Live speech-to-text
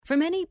For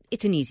many,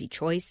 it's an easy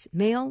choice,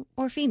 male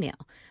or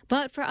female.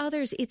 But for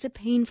others, it's a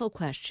painful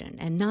question,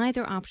 and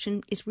neither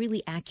option is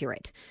really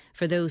accurate.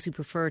 For those who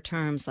prefer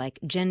terms like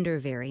gender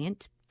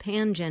variant,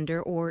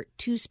 pangender, or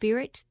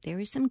two-spirit, there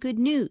is some good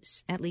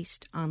news, at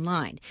least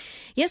online.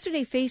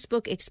 Yesterday,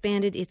 Facebook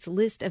expanded its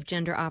list of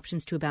gender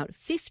options to about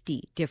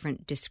 50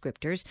 different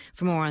descriptors.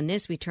 For more on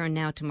this, we turn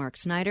now to Mark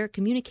Snyder,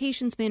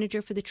 Communications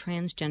Manager for the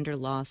Transgender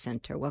Law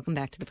Center. Welcome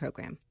back to the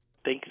program.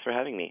 Thanks for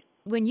having me.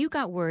 When you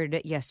got word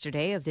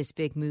yesterday of this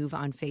big move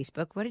on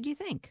Facebook, what did you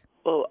think?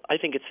 Well, I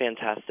think it's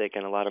fantastic,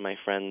 and a lot of my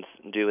friends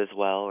do as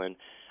well. And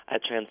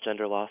at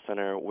Transgender Law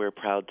Center, we're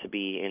proud to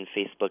be in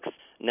Facebook's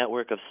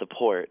network of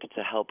support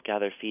to help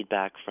gather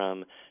feedback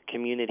from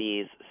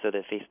communities so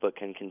that Facebook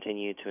can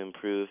continue to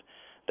improve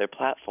their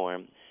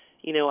platform.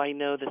 You know, I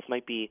know this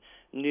might be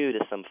new to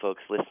some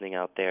folks listening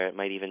out there. It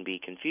might even be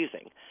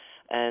confusing,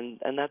 and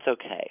that's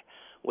okay.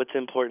 What's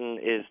important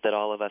is that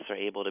all of us are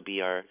able to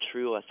be our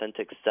true,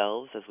 authentic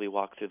selves as we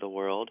walk through the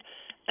world.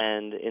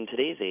 And in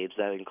today's age,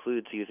 that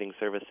includes using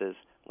services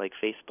like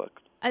Facebook.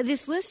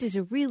 This list is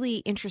a really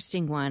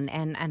interesting one,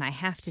 and I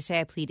have to say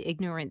I plead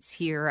ignorance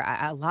here.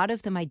 A lot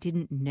of them I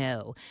didn't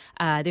know.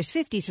 There's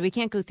 50, so we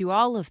can't go through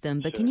all of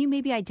them, but Sure. Can you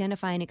maybe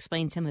identify and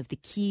explain some of the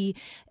key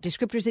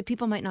descriptors that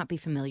people might not be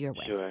familiar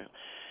with? Sure.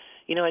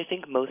 You know, I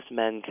think most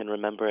men can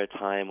remember a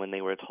time when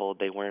they were told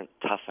they weren't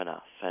tough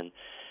enough, and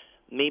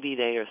maybe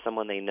they or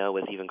someone they know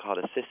was even called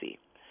a sissy.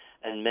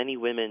 And many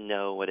women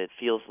know what it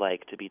feels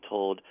like to be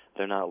told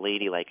they're not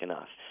ladylike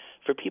enough.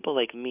 For people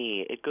like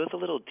me, it goes a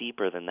little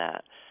deeper than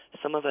that.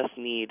 Some of us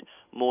need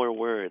more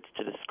words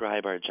to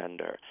describe our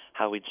gender,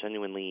 how we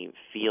genuinely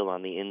feel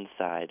on the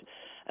inside.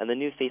 And the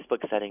new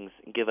Facebook settings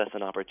give us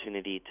an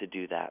opportunity to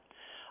do that.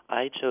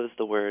 I chose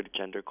the word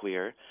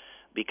genderqueer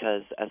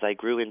because as I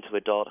grew into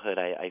adulthood,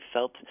 I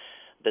felt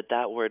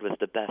that word was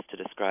the best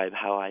to describe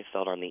how I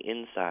felt on the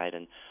inside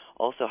and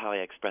also how I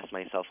express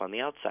myself on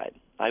the outside.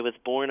 I was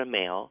born a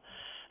male,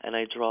 and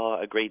I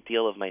draw a great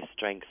deal of my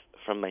strength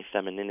from my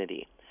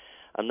femininity.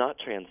 I'm not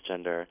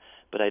transgender,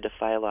 but I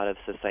defy a lot of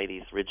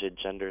society's rigid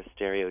gender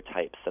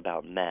stereotypes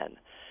about men.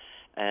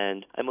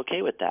 And I'm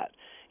okay with that.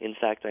 In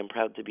fact, I'm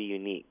proud to be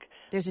unique.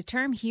 There's a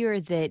term here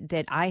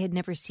that I had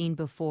never seen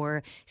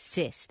before,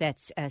 cis.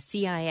 That's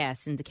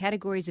CIS. And the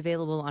categories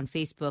available on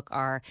Facebook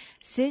are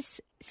cis,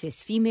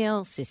 cis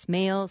female, cis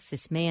male,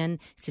 cis man,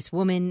 cis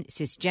woman,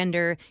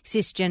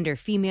 cisgender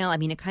female. I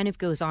mean, it kind of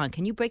goes on.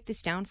 Can you break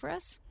this down for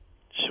us?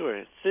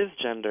 Sure.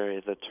 Cisgender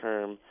is a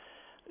term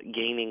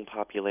gaining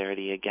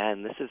popularity.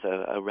 Again, this is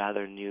a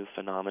rather new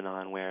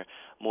phenomenon where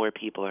more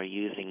people are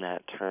using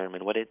that term.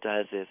 And what it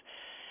does is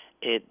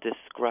it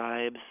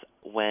describes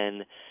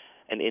when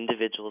an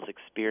individual's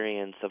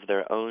experience of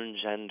their own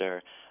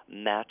gender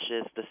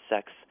matches the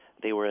sex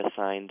they were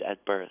assigned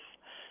at birth.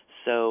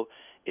 So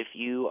if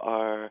you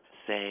are,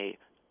 say,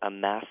 a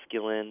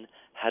masculine,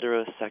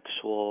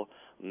 heterosexual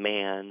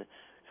man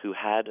who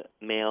had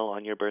male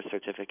on your birth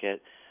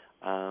certificate,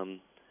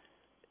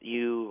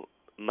 you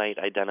might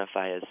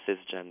identify as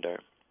cisgender.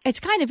 It's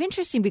kind of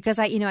interesting because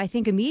I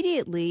think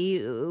immediately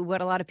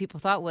what a lot of people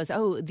thought was,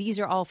 these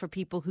are all for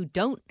people who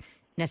don't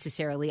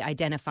necessarily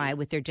identify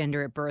with their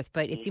gender at birth.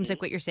 But it seems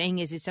like what you're saying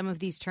is some of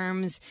these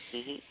terms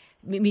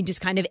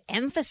just kind of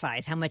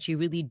emphasize how much you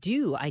really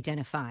do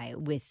identify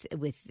with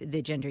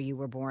the gender you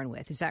were born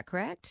with. Is that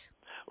correct?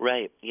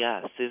 Right,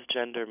 yeah.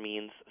 Cisgender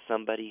means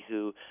somebody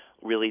who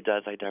really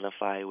does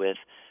identify with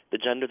the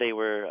gender they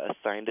were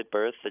assigned at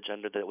birth, the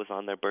gender that was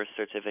on their birth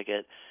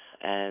certificate,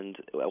 and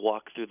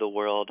walk through the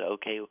world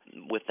okay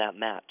with that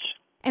match.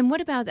 And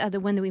what about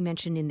the one that we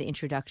mentioned in the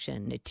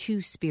introduction,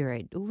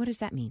 two-spirit? What does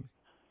that mean?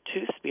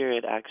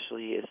 Two-spirit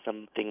actually is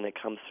something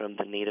that comes from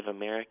the Native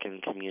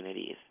American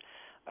communities.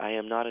 I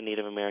am not a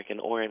Native American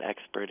or an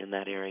expert in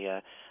that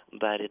area,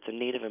 but it's a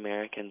Native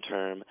American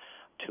term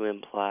to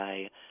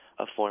imply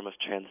a form of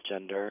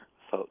transgender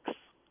folks.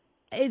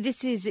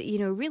 This is,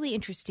 a really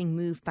interesting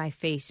move by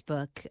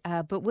Facebook,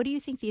 but what do you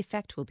think the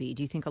effect will be?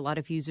 Do you think a lot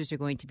of users are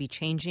going to be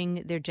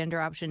changing their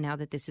gender option now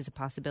that this is a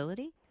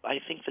possibility? I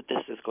think that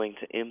this is going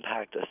to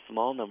impact a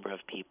small number of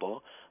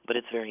people, but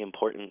it's very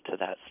important to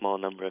that small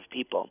number of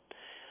people.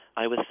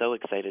 I was so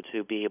excited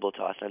to be able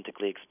to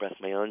authentically express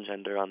my own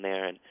gender on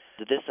there, and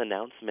this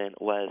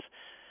announcement was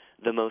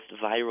the most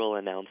viral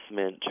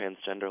announcement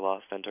Transgender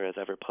Law Center has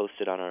ever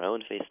posted on our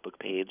own Facebook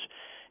page.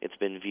 It's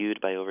been viewed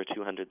by over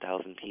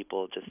 200,000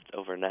 people just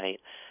overnight.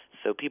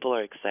 So people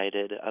are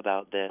excited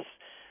about this,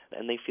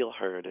 and they feel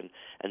heard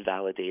and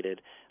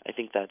validated. I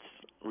think that's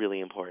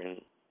really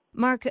important.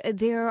 Mark,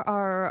 there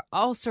are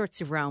all sorts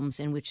of realms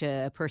in which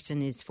a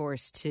person is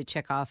forced to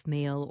check off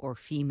male or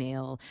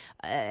female.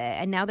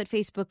 And now that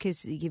Facebook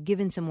has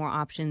given some more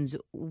options,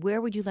 where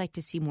would you like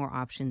to see more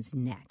options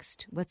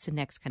next? What's the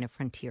next kind of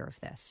frontier of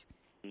this?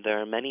 There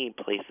are many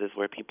places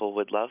where people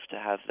would love to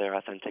have their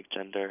authentic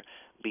gender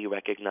be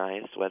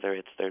recognized, whether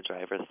it's their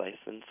driver's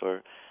license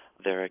or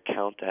their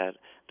account at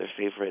their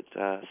favorite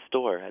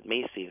store at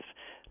Macy's.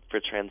 For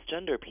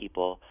transgender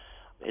people,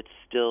 it's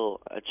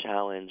still a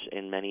challenge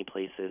in many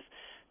places,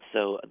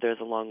 so there's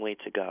a long way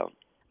to go.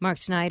 Mark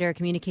Snyder,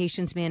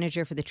 Communications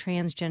Manager for the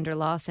Transgender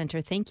Law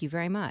Center, thank you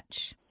very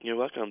much. You're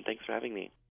welcome. Thanks for having me.